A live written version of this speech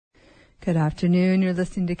Good afternoon. You're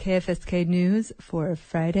listening to KFSK News for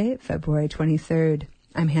Friday, February 23rd.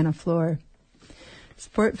 I'm Hannah Floor.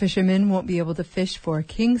 Sport fishermen won't be able to fish for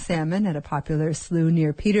king salmon at a popular slough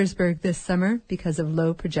near Petersburg this summer because of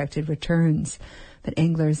low projected returns. But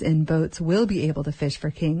anglers in boats will be able to fish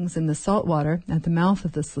for kings in the saltwater at the mouth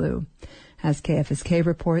of the slough. As KFSK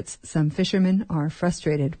reports, some fishermen are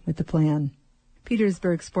frustrated with the plan.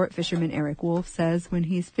 Petersburg sport fisherman Eric Wolf says when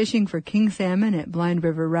he's fishing for king salmon at Blind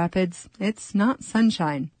River Rapids, it's not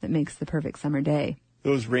sunshine that makes the perfect summer day.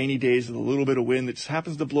 Those rainy days with a little bit of wind that just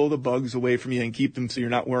happens to blow the bugs away from you and keep them so you're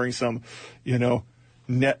not wearing some,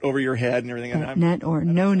 net over your head and everything. Net or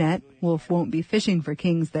no net, Wolf won't be fishing for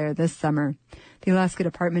kings there this summer. The Alaska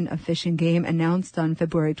Department of Fish and Game announced on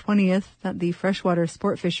February 20th that the freshwater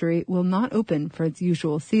sport fishery will not open for its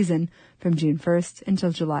usual season from June 1st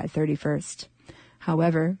until July 31st.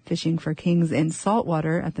 However, fishing for kings in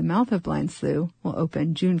saltwater at the mouth of Blind Slough will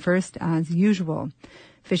open June 1st as usual.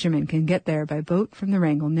 Fishermen can get there by boat from the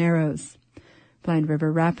Wrangell Narrows. Blind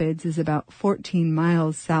River Rapids is about 14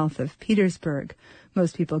 miles south of Petersburg.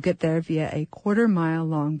 Most people get there via a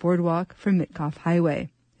quarter-mile-long boardwalk from Mitkoff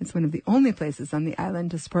Highway. It's one of the only places on the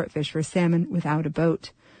island to sport fish for salmon without a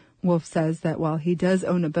boat. Wolf says that while he does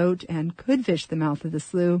own a boat and could fish the mouth of the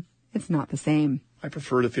slough, it's not the same. I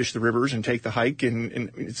prefer to fish the rivers and take the hike,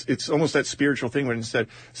 and it's almost that spiritual thing when instead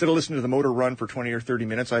of listening to the motor run for 20 or 30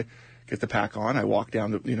 minutes, I get the pack on, I walk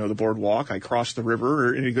down the boardwalk, I cross the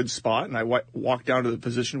river in a good spot, and I walk down to the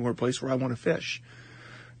position or place where I want to fish.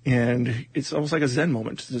 And it's almost like a Zen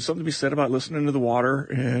moment. There's something to be said about listening to the water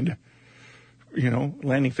and,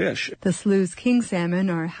 landing fish. The slough's king salmon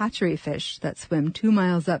are hatchery fish that swim 2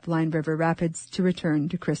 miles up Blind River Rapids to return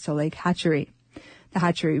to Crystal Lake Hatchery. The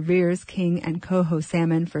hatchery rears king and coho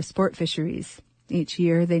salmon for sport fisheries. Each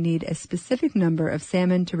year, they need a specific number of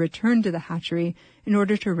salmon to return to the hatchery in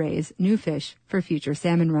order to raise new fish for future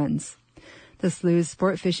salmon runs. The slough's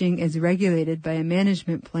sport fishing is regulated by a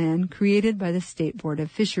management plan created by the State Board of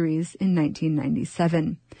Fisheries in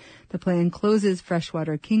 1997. The plan closes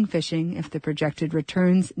freshwater king fishing if the projected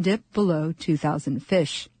returns dip below 2,000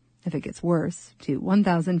 fish. If it gets worse, to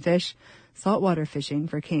 1,000 fish, saltwater fishing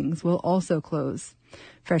for kings will also close.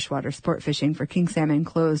 Freshwater sport fishing for king salmon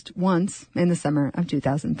closed once in the summer of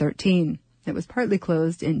 2013. It was partly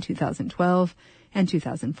closed in 2012 and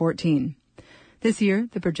 2014. This year,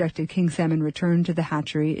 the projected king salmon return to the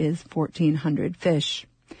hatchery is 1,400 fish.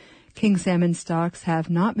 King salmon stocks have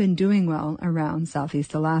not been doing well around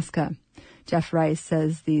southeast Alaska. Jeff Rice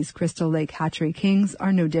says these Crystal Lake hatchery kings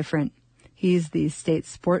are no different. He's the state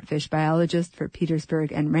sport fish biologist for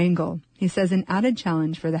Petersburg and Wrangell. He says an added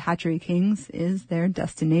challenge for the hatchery kings is their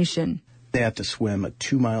destination. They have to swim a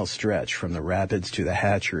 2-mile stretch from the rapids to the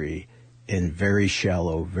hatchery in very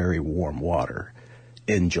shallow, very warm water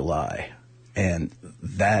in July. And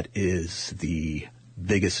that is the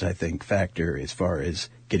biggest, I think, factor as far as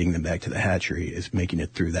getting them back to the hatchery is making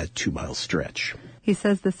it through that 2-mile stretch. He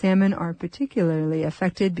says the salmon are particularly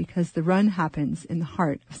affected because the run happens in the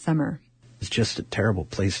heart of summer. It's just a terrible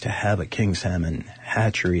place to have a king salmon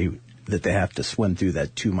hatchery that they have to swim through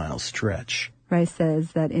that 2-mile stretch. Rice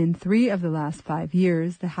says that in 3 of the last 5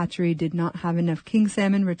 years, the hatchery did not have enough king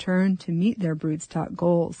salmon return to meet their broodstock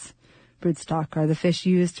goals. Broodstock are the fish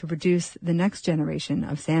used to produce the next generation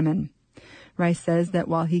of salmon. Rice says that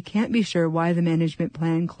while he can't be sure why the management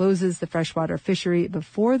plan closes the freshwater fishery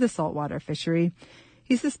before the saltwater fishery,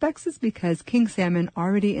 he suspects it's because king salmon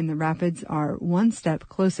already in the rapids are one step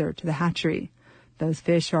closer to the hatchery. Those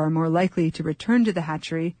fish are more likely to return to the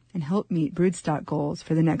hatchery and help meet broodstock goals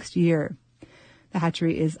for the next year. The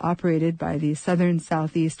hatchery is operated by the Southern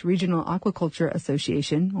Southeast Regional Aquaculture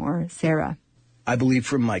Association, or SARA. I believe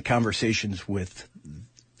from my conversations with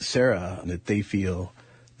SARA that they feel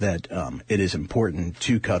that it is important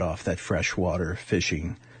to cut off that freshwater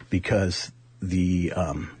fishing because the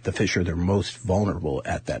fish are their most vulnerable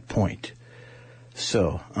at that point.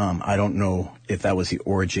 So I don't know if that was the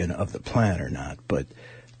origin of the plan or not, but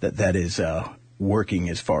that is working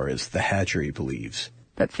as far as the hatchery believes.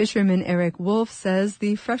 But fisherman Eric Wolf says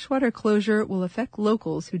the freshwater closure will affect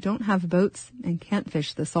locals who don't have boats and can't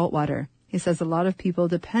fish the saltwater. He says a lot of people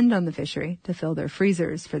depend on the fishery to fill their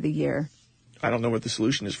freezers for the year. I don't know what the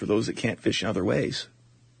solution is for those that can't fish in other ways.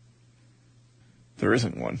 There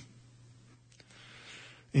isn't one.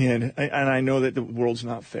 And I know that the world's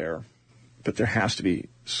not fair, but there has to be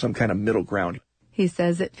some kind of middle ground. He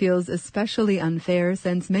says it feels especially unfair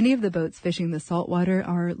since many of the boats fishing the saltwater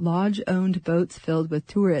are lodge-owned boats filled with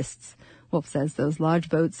tourists. Wolf says those lodge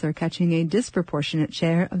boats are catching a disproportionate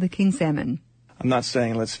share of the king salmon. I'm not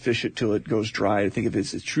saying let's fish it till it goes dry. I think if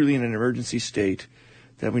it's truly in an emergency state,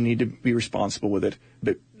 that we need to be responsible with it.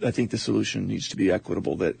 But I think the solution needs to be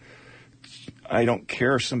equitable, that I don't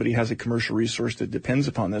care if somebody has a commercial resource that depends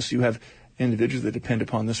upon this. You have individuals that depend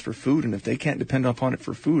upon this for food, and if they can't depend upon it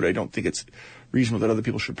for food, I don't think it's reasonable that other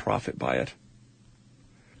people should profit by it.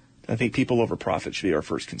 I think people over profit should be our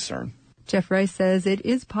first concern. Jeff Rice says it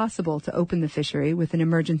is possible to open the fishery with an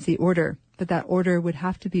emergency order, but that order would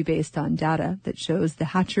have to be based on data that shows the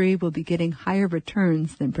hatchery will be getting higher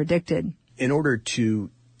returns than predicted. In order to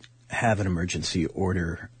have an emergency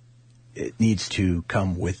order, it needs to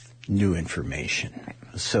come with new information.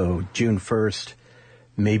 Right. So June 1st,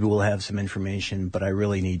 maybe we'll have some information, but I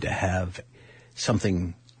really need to have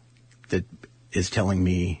something that is telling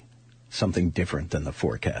me something different than the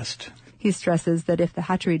forecast. He stresses that if the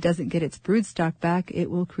hatchery doesn't get its brood stock back,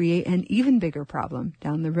 it will create an even bigger problem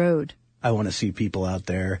down the road. I want to see people out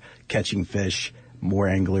there catching fish. More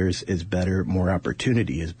anglers is better, more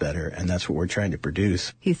opportunity is better, and that's what we're trying to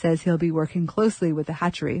produce. He says he'll be working closely with the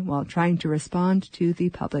hatchery while trying to respond to the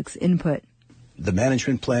public's input. The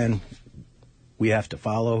management plan we have to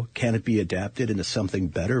follow, can it be adapted into something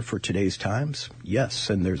better for today's times?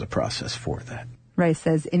 Yes, and there's a process for that. Rice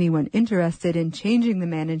says anyone interested in changing the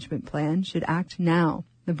management plan should act now.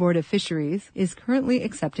 The Board of Fisheries is currently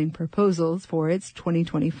accepting proposals for its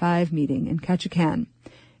 2025 meeting in Ketchikan.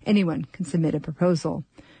 Anyone can submit a proposal.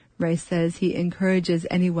 Rice says he encourages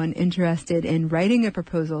anyone interested in writing a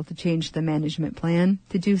proposal to change the management plan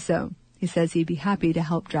to do so. He says he'd be happy to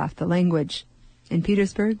help draft the language. In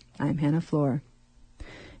Petersburg, I'm Hannah Floor.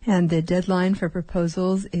 And the deadline for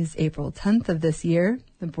proposals is April 10th of this year.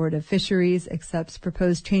 The Board of Fisheries accepts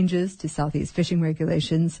proposed changes to Southeast fishing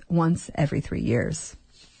regulations once every 3 years.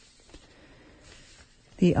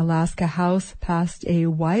 The Alaska House passed a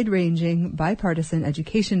wide-ranging bipartisan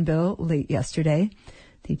education bill late yesterday.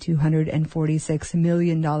 The $246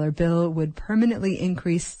 million bill would permanently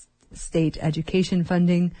increase state education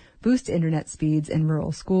funding, boost internet speeds in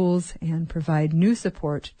rural schools, and provide new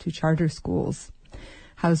support to charter schools.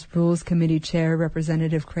 House Rules Committee Chair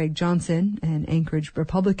Representative Craig Johnson, an Anchorage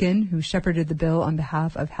Republican who shepherded the bill on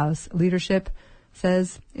behalf of House leadership,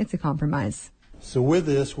 says it's a compromise. So with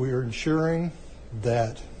this, we are ensuring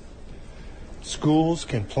that schools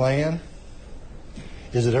can plan.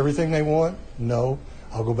 Is it everything they want? No.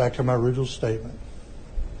 I'll go back to my original statement.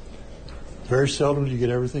 Very seldom do you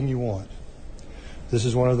get everything you want. This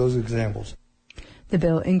is one of those examples. The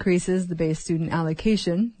bill increases the base student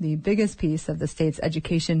allocation, the biggest piece of the state's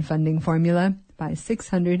education funding formula, by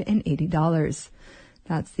 $680.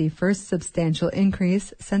 That's the first substantial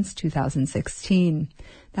increase since 2016.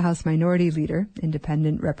 The House Minority Leader,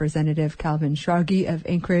 Independent Representative Calvin Schrage of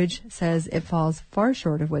Anchorage, says it falls far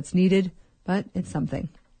short of what's needed, but it's something.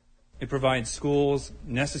 It provides schools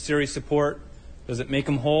necessary support. Does it make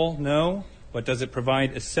them whole? No. But does it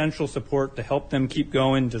provide essential support to help them keep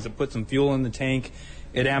going? Does it put some fuel in the tank?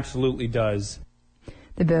 It absolutely does.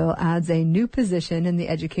 The bill adds a new position in the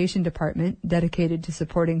Education Department dedicated to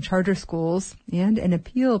supporting charter schools and an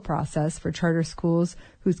appeal process for charter schools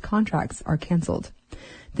whose contracts are canceled.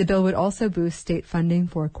 The bill would also boost state funding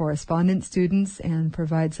for correspondence students and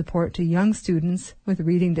provide support to young students with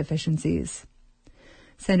reading deficiencies.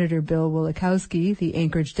 Senator Bill Wielechowski, the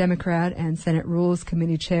Anchorage Democrat and Senate Rules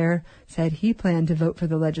Committee Chair, said he planned to vote for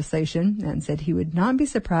the legislation and said he would not be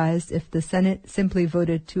surprised if the Senate simply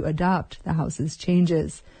voted to adopt the House's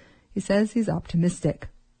changes. He says he's optimistic.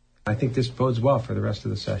 I think this bodes well for the rest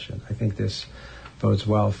of the session. I think this bodes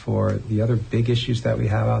well for the other big issues that we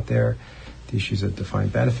have out there, the issues of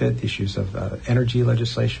defined benefit, the issues of energy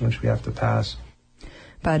legislation, which we have to pass.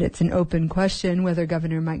 But it's an open question whether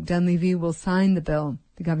Governor Mike Dunleavy will sign the bill.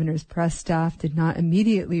 The governor's press staff did not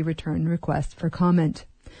immediately return requests for comment.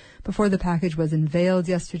 Before the package was unveiled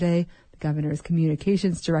yesterday, the governor's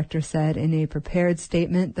communications director said in a prepared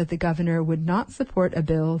statement that the governor would not support a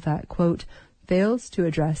bill that, quote, fails to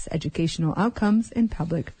address educational outcomes in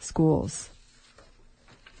public schools.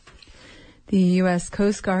 The U.S.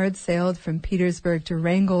 Coast Guard sailed from Petersburg to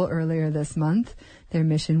Wrangell earlier this month. Their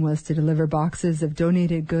mission was to deliver boxes of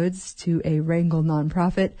donated goods to a Wrangell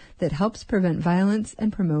nonprofit that helps prevent violence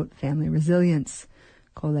and promote family resilience.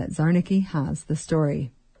 Colette Zarnicki has the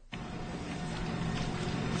story.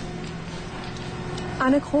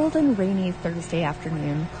 On a cold and rainy Thursday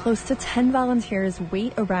afternoon, close to 10 volunteers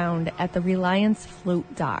wait around at the Reliance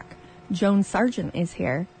Float Dock. Joan Sargent is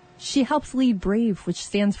here. She helps lead BRAVE, which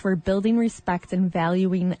stands for Building Respect and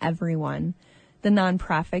Valuing Everyone. The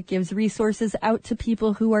nonprofit gives resources out to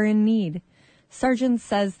people who are in need. Sargent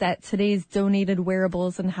says that today's donated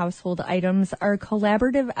wearables and household items are a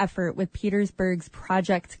collaborative effort with Petersburg's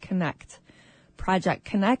Project Connect. Project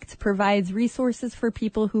Connect provides resources for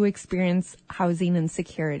people who experience housing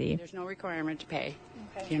insecurity. There's no requirement to pay.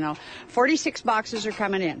 Okay. 46 boxes are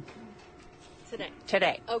coming in.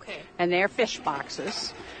 Today. Okay. And they're fish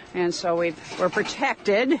boxes. And so we're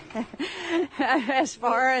protected as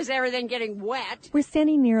far as everything getting wet. We're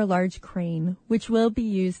standing near a large crane, which will be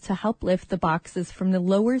used to help lift the boxes from the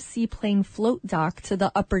lower seaplane float dock to the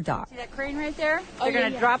upper dock. See that crane right there? They're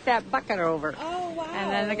going to drop that bucket over. Oh, wow. And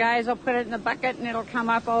then the guys will put it in the bucket and it'll come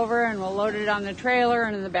up over and we'll load it on the trailer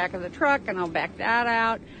and in the back of the truck and I'll back that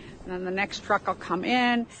out. And then the next truck will come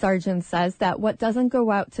in. Sargent says that what doesn't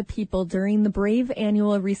go out to people during the Brave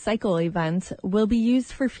annual recycle event will be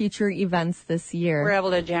used for future events this year. We're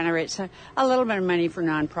able to generate a little bit of money for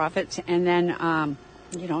nonprofits and then,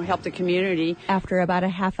 help the community. After about a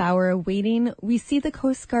half hour of waiting, we see the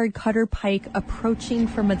Coast Guard cutter pike approaching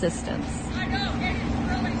from a distance. I know, it's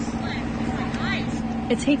really slick. It's like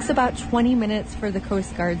ice. It takes about 20 minutes for the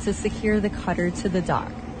Coast Guard to secure the cutter to the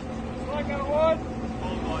dock.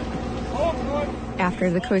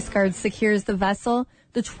 After the Coast Guard secures the vessel,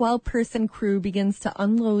 the 12-person crew begins to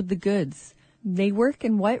unload the goods. They work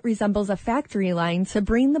in what resembles a factory line to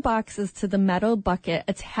bring the boxes to the metal bucket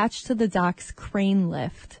attached to the dock's crane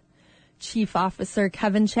lift. Chief Officer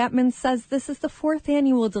Kevin Chapman says this is the 4th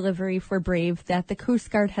annual delivery for Brave that the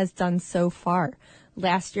Coast Guard has done so far.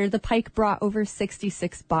 Last year, the Pike brought over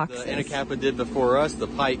 66 boxes. The Anacapa did before us. The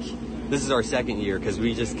Pike, this is our 2nd year because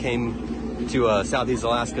we just came to Southeast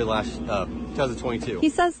Alaska last 2022. He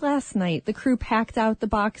says last night the crew packed out the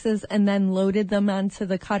boxes and then loaded them onto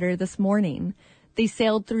the cutter this morning. They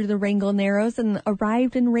sailed through the Wrangell Narrows and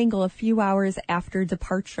arrived in Wrangell a few hours after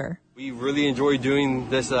departure. We really enjoy doing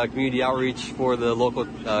this community outreach for the local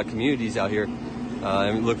communities out here.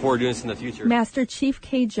 And look forward to doing this in the future. Master Chief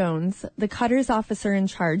Kay Jones, the cutter's officer in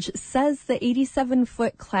charge, says the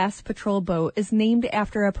 87-foot class patrol boat is named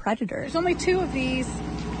after a predator. There's only 2 of these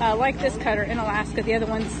like this cutter in Alaska. The other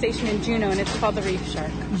one's stationed in Juneau, and it's called the Reef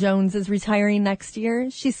Shark. Jones is retiring next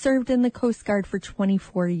year. She served in the Coast Guard for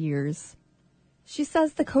 24 years. She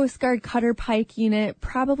says the Coast Guard Cutter Pike unit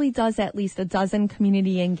probably does at least a dozen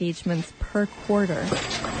community engagements per quarter.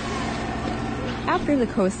 After the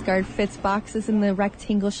Coast Guard fits boxes in the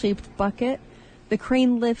rectangle-shaped bucket, the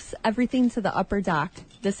crane lifts everything to the upper dock.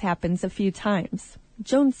 This happens a few times.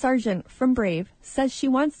 Joan Sargent from Brave says she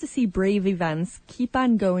wants to see Brave events keep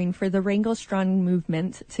on going for the Wrangell Strong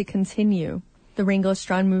movement to continue. The Wrangell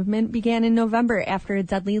Strong movement began in November after a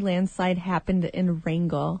deadly landslide happened in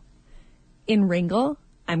Wrangell. In Wrangell,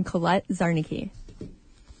 I'm Colette Zarnicki.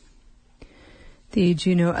 The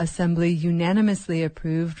Juneau Assembly unanimously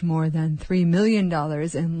approved more than $3 million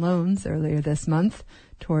in loans earlier this month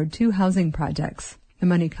toward 2 housing projects. The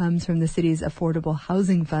money comes from the city's Affordable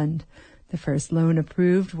Housing Fund. The first loan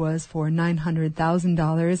approved was for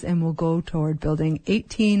 $900,000 and will go toward building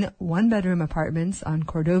 18 one-bedroom apartments on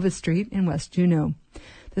Cordova Street in West Juneau.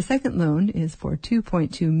 The second loan is for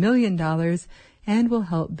 $2.2 million and will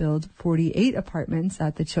help build 48 apartments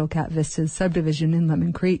at the Chilkat Vistas subdivision in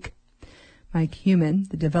Lemon Creek. Mike Heumann,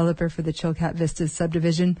 the developer for the Chilkat Vistas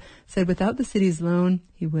subdivision, said without the city's loan,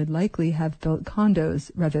 he would likely have built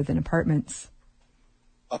condos rather than apartments.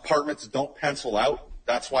 Apartments don't pencil out.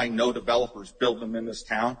 That's why no developers build them in this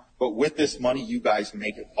town. But with this money, you guys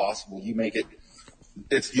make it possible.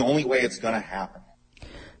 It's the only way it's going to happen.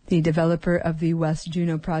 The developer of the West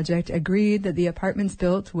Juneau project agreed that the apartments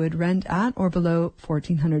built would rent at or below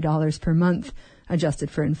 $1,400 per month,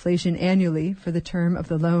 adjusted for inflation annually for the term of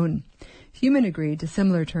the loan. Heumann agreed to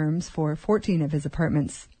similar terms for 14 of his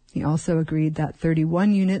apartments. He also agreed that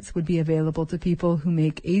 31 units would be available to people who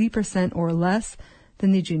make 80% or less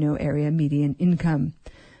than the Juneau area median income.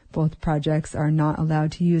 Both projects are not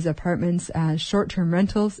allowed to use apartments as short-term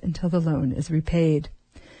rentals until the loan is repaid.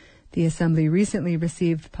 The Assembly recently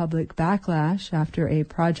received public backlash after a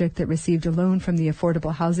project that received a loan from the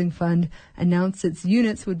Affordable Housing Fund announced its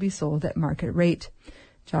units would be sold at market rate.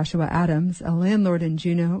 Joshua Adams, a landlord in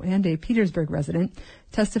Juneau and a Petersburg resident,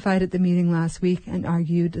 testified at the meeting last week and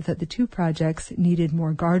argued that the 2 projects needed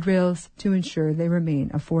more guardrails to ensure they remain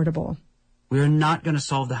affordable. We are not going to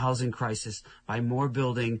solve the housing crisis by more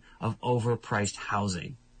building of overpriced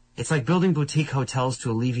housing. It's like building boutique hotels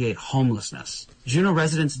to alleviate homelessness. Juneau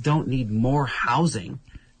residents don't need more housing.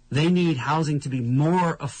 They need housing to be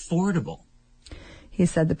more affordable. He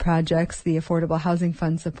said the projects the Affordable Housing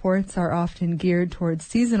Fund supports are often geared towards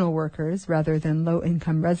seasonal workers rather than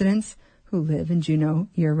low-income residents who live in Juneau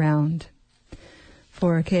year-round.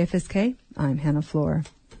 For KFSK, I'm Hannah Floor.